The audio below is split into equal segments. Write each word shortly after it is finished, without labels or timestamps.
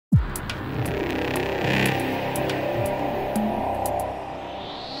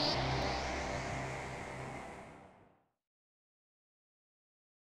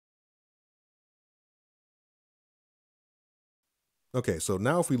Okay, so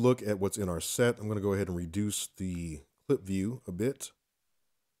now if we look at what's in our set, I'm going to go ahead and reduce the clip view a bit.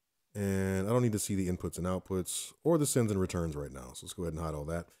 And I don't need to see the inputs and outputs or the sends and returns right now. So let's go ahead and hide all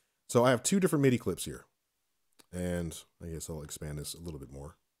that. So I have two different MIDI clips here. And I guess I'll expand this a little bit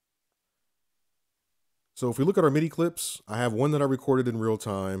more. So if we look at our MIDI clips, I have one that I recorded in real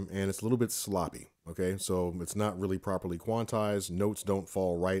time and it's a little bit sloppy. Okay, so it's not really properly quantized. Notes don't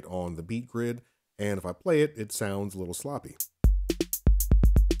fall right on the beat grid. And if I play it, it sounds a little sloppy.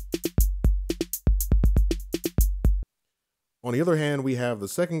 On the other hand, we have the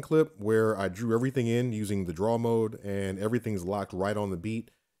second clip where I drew everything in using the draw mode and everything's locked right on the beat.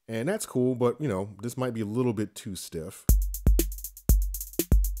 And that's cool, but you know, this might be a little bit too stiff.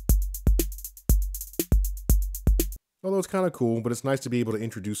 Although it's kind of cool, but it's nice to be able to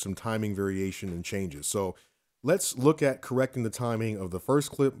introduce some timing variation and changes. So let's look at correcting the timing of the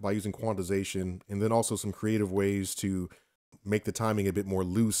first clip by using quantization, and then also some creative ways to make the timing a bit more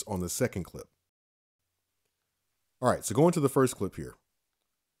loose on the second clip. All right, so going to the first clip here.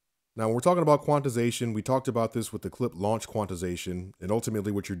 Now, when we're talking about quantization, we talked about this with the clip launch quantization, and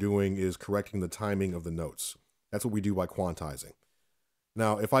ultimately what you're doing is correcting the timing of the notes. That's what we do by quantizing.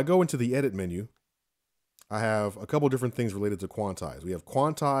 Now, if I go into the edit menu, I have a couple different things related to quantize. We have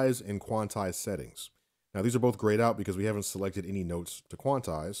quantize and quantize settings. Now, these are both grayed out because we haven't selected any notes to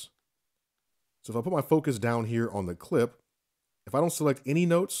quantize. So if I put my focus down here on the clip, if I don't select any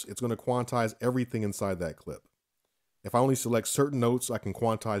notes, it's going to quantize everything inside that clip. If I only select certain notes, I can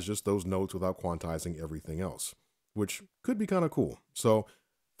quantize just those notes without quantizing everything else, which could be kind of cool. So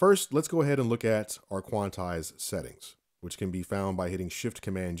first, let's go ahead and look at our quantize settings, which can be found by hitting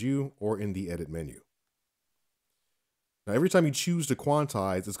Shift-Command-U or in the edit menu. Now, every time you choose to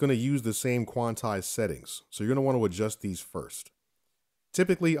quantize, it's going to use the same quantize settings. So you're going to want to adjust these first.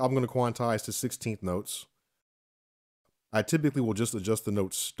 Typically, I'm going to quantize to 16th notes. I typically will just adjust the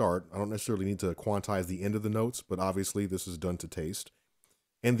note start. I don't necessarily need to quantize the end of the notes, but obviously this is done to taste.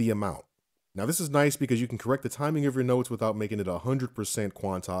 And the amount. Now this is nice because you can correct the timing of your notes without making it 100%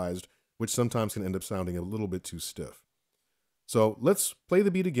 quantized, which sometimes can end up sounding a little bit too stiff. So let's play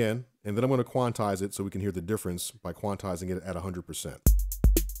the beat again, and then I'm going to quantize it so we can hear the difference by quantizing it at 100%.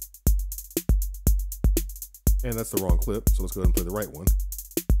 And that's the wrong clip, so let's go ahead and play the right one.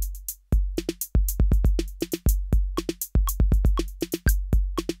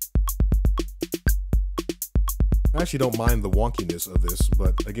 I actually don't mind the wonkiness of this,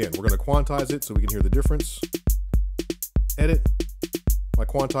 but again, we're going to quantize it so we can hear the difference. Edit, my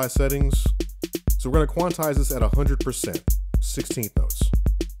quantize settings. So we're going to quantize this at 100%, 16th notes.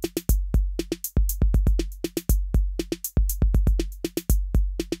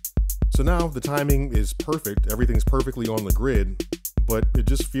 So now the timing is perfect, everything's perfectly on the grid, but it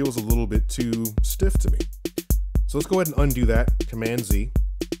just feels a little bit too stiff to me. So let's go ahead and undo that, Command-Z.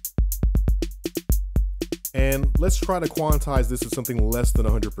 And let's try to quantize this at something less than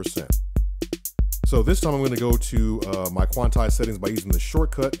 100%. So this time I'm going to go to my quantize settings by using the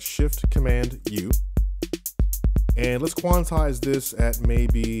shortcut Shift-Command-U. And let's quantize this at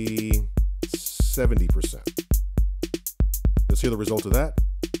maybe 70%. Let's hear the result of that.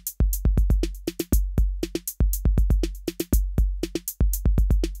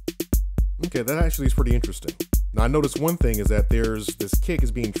 Okay, that actually is pretty interesting. Now I noticed one thing is that there's this kick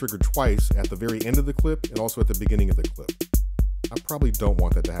is being triggered twice at the very end of the clip and also at the beginning of the clip. I probably don't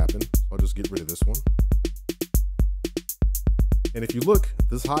want that to happen, so I'll just get rid of this one. And if you look,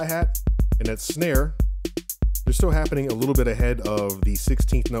 this hi-hat and that snare, they're still happening a little bit ahead of the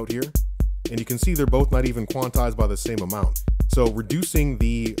 16th note here. And you can see they're both not even quantized by the same amount. So reducing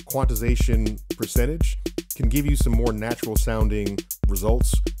the quantization percentage can give you some more natural sounding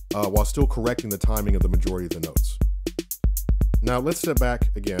results while still correcting the timing of the majority of the notes. Now let's step back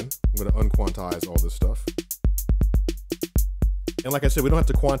again. I'm going to un-quantize all this stuff. And like I said, we don't have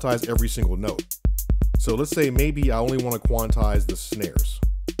to quantize every single note. So let's say maybe I only want to quantize the snares.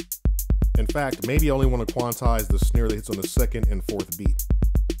 In fact, maybe I only want to quantize the snare that hits on the second and fourth beat.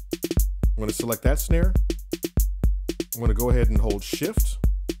 I'm going to select that snare. I'm going to go ahead and hold Shift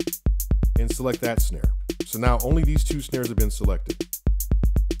and select that snare. So now only these two snares have been selected.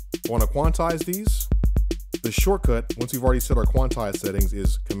 I want to quantize these. The shortcut, once we've already set our quantize settings,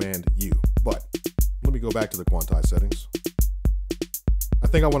 is Command-U. But let me go back to the quantize settings. I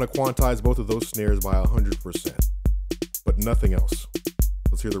think I want to quantize both of those snares by 100%, but nothing else.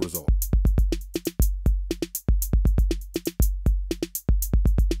 Let's hear the result.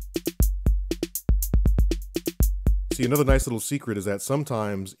 See, another nice little secret is that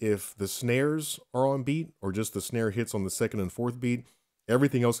sometimes if the snares are on beat or just the snare hits on the second and fourth beat,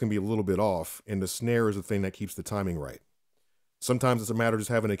 everything else can be a little bit off, and the snare is the thing that keeps the timing right. Sometimes it's a matter of just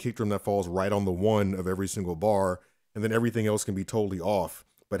having a kick drum that falls right on the one of every single bar, and then everything else can be totally off.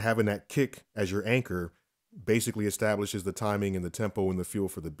 But having that kick as your anchor basically establishes the timing and the tempo and the feel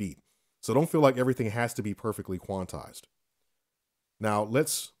for the beat. So don't feel like everything has to be perfectly quantized. Now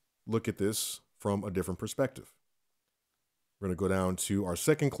let's look at this from a different perspective. We're going to go down to our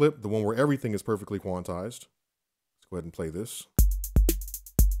second clip, the one where everything is perfectly quantized. Let's go ahead and play this.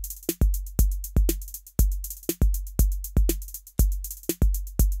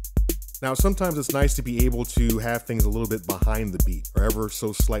 Now, sometimes it's nice to be able to have things a little bit behind the beat or ever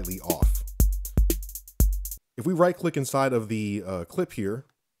so slightly off. If we right click inside of the clip here,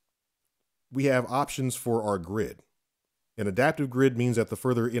 we have options for our grid. An adaptive grid means that the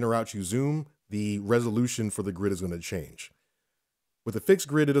further in or out you zoom, the resolution for the grid is going to change. With a fixed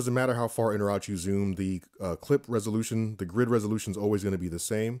grid, it doesn't matter how far in or out you zoom, the clip resolution, the grid resolution is always going to be the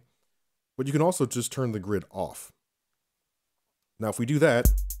same. But you can also just turn the grid off. Now, if we do that,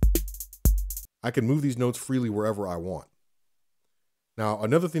 I can move these notes freely wherever I want. Now,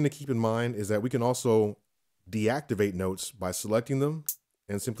 another thing to keep in mind is that we can also deactivate notes by selecting them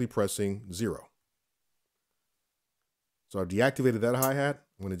and simply pressing 0. So I've deactivated that hi-hat.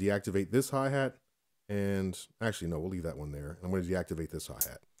 I'm going to deactivate this hi-hat. And actually, no, we'll leave that one there. I'm going to deactivate this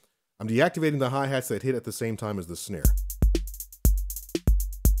hi-hat. I'm deactivating the hi-hats that hit at the same time as the snare.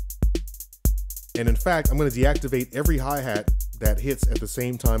 And in fact, I'm going to deactivate every hi-hat that hits at the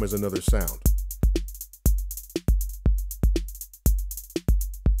same time as another sound.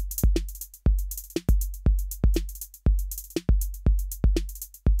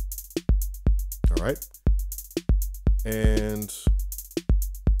 All right. And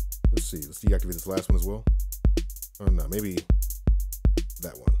let's see, let's deactivate this last one as well. Oh no, maybe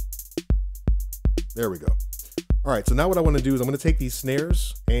that one. There we go. All right, so now what I want to do is I'm going to take these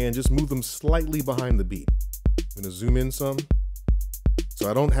snares and just move them slightly behind the beat. I'm going to zoom in some.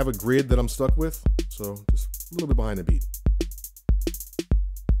 So I don't have a grid that I'm stuck with, so just a little bit behind the beat.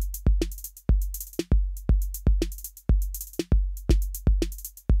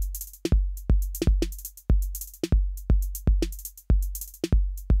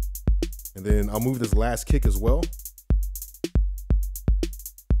 And then I'll move this last kick as well.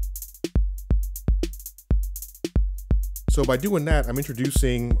 So by doing that, I'm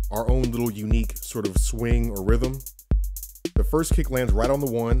introducing our own little unique sort of swing or rhythm. The first kick lands right on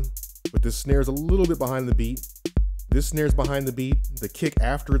the one, but this snare is a little bit behind the beat. This snare is behind the beat. The kick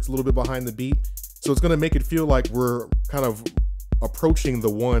after it's a little bit behind the beat. So it's going to make it feel like we're kind of approaching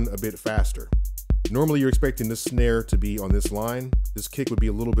the one a bit faster. Normally you're expecting this snare to be on this line. This kick would be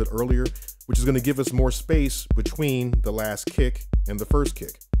a little bit earlier, which is going to give us more space between the last kick and the first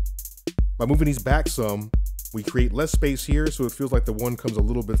kick. By moving these back some, we create less space here, so it feels like the one comes a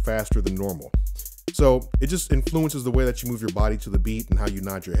little bit faster than normal. So it just influences the way that you move your body to the beat and how you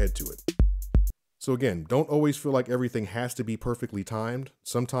nod your head to it. So again, don't always feel like everything has to be perfectly timed.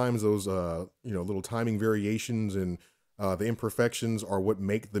 Sometimes those little timing variations and the imperfections are what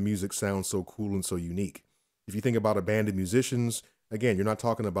make the music sound so cool and so unique. If you think about a band of musicians, again, you're not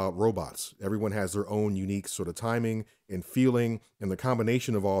talking about robots. Everyone has their own unique sort of timing and feeling, and the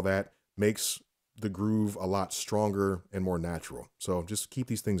combination of all that makes the groove a lot stronger and more natural. So just keep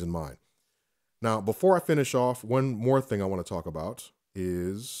these things in mind. Now, before I finish off, one more thing I want to talk about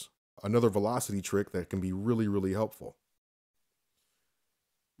is another velocity trick that can be really, really helpful.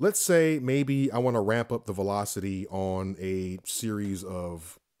 Let's say maybe I want to ramp up the velocity on a series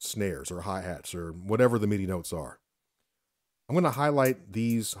of snares or hi-hats or whatever the MIDI notes are. I'm going to highlight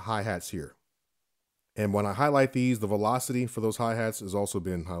these hi-hats here. And when I highlight these, the velocity for those hi-hats has also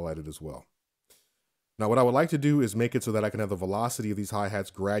been highlighted as well. Now, what I would like to do is make it so that I can have the velocity of these hi-hats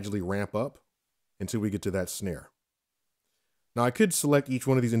gradually ramp up until we get to that snare. Now, I could select each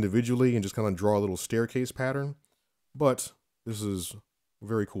one of these individually and just kind of draw a little staircase pattern, but this is a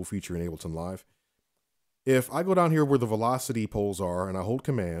very cool feature in Ableton Live. If I go down here where the velocity poles are and I hold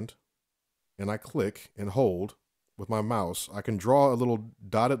Command and I click and hold with my mouse, I can draw a little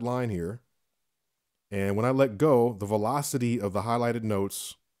dotted line here. And when I let go, the velocity of the highlighted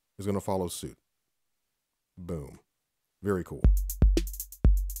notes is going to follow suit. Boom. Very cool.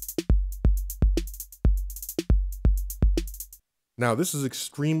 Now, this is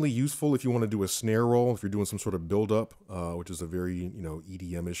extremely useful if you want to do a snare roll, if you're doing some sort of build-up, which is a very,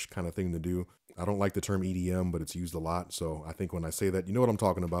 EDM-ish kind of thing to do. I don't like the term EDM, but it's used a lot. So I think when I say that, you know what I'm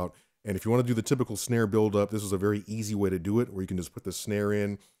talking about. And if you want to do the typical snare build-up, this is a very easy way to do it, where you can just put the snare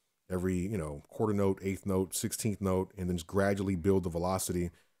in every, quarter note, eighth note, 16th note, and then just gradually build the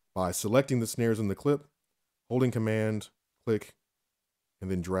velocity by selecting the snares in the clip, holding Command, click, and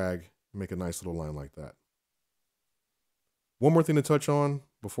then drag, make a nice little line like that. One more thing to touch on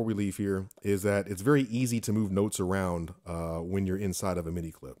before we leave here is that it's very easy to move notes around when you're inside of a MIDI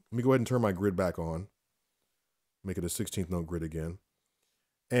clip. Let me go ahead and turn my grid back on. Make it a 16th note grid again.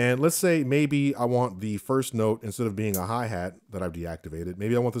 And let's say maybe I want the first note, instead of being a hi-hat that I've deactivated,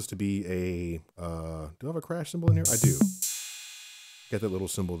 maybe I want this to be a, do I have a crash symbol in here? I do. Get that little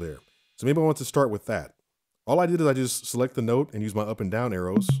symbol there. So maybe I want to start with that. All I did is I just select the note and use my up and down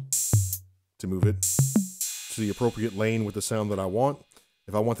arrows to move it to the appropriate lane with the sound that I want.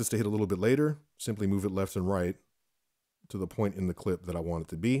 If I want this to hit a little bit later, simply move it left and right to the point in the clip that I want it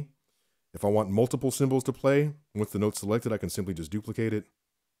to be. If I want multiple symbols to play, with the note selected, I can simply just duplicate it.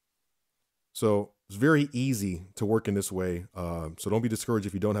 So it's very easy to work in this way. So don't be discouraged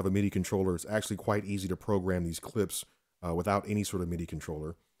if you don't have a MIDI controller. It's actually quite easy to program these clips without any sort of MIDI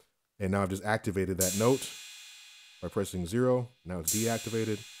controller. And now I've just activated that note by pressing 0. Now it's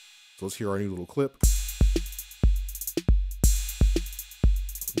deactivated. So let's hear our new little clip.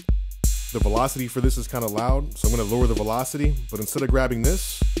 The velocity for this is kind of loud, so I'm going to lower the velocity. But instead of grabbing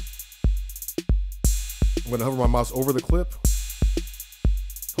this, I'm going to hover my mouse over the clip,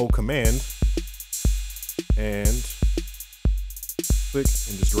 hold Command, and click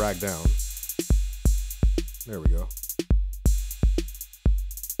and just drag down. There we go.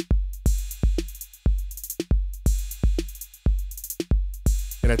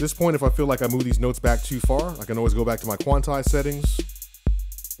 And at this point, if I feel like I move these notes back too far, I can always go back to my quantize settings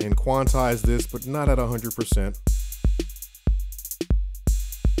and quantize this, but not at 100%.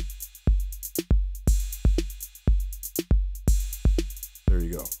 There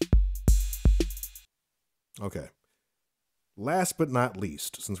you go. Okay. Last but not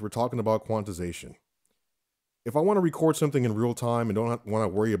least, since we're talking about quantization, if I want to record something in real time and don't want to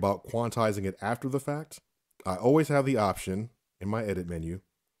worry about quantizing it after the fact, I always have the option in my edit menu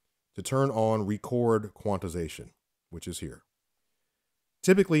to turn on record quantization, which is here.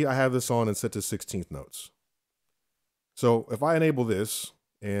 Typically, I have this on and set to 16th notes. So if I enable this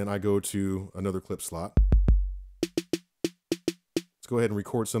and I go to another clip slot, let's go ahead and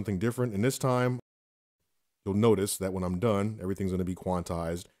record something different. And this time, you'll notice that when I'm done, everything's going to be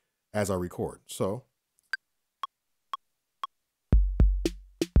quantized as I record. So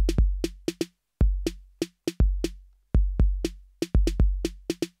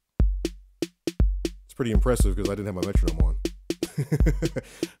it's pretty impressive because I didn't have my metronome on.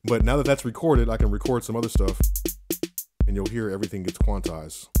 But now that that's recorded, I can record some other stuff and you'll hear everything gets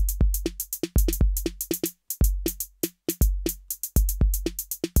quantized.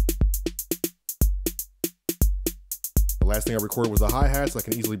 The last thing I recorded was the hi-hats. I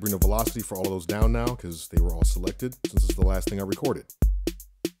can easily bring the velocity for all of those down now because they were all selected since it's the last thing I recorded.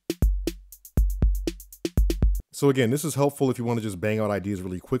 So again, this is helpful if you want to just bang out ideas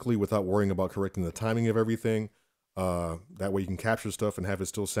really quickly without worrying about correcting the timing of everything. That way you can capture stuff and have it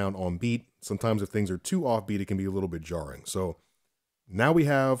still sound on beat. Sometimes if things are too offbeat, it can be a little bit jarring. So now we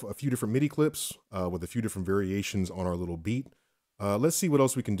have a few different MIDI clips with a few different variations on our little beat. Let's see what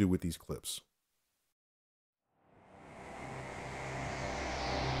else we can do with these clips.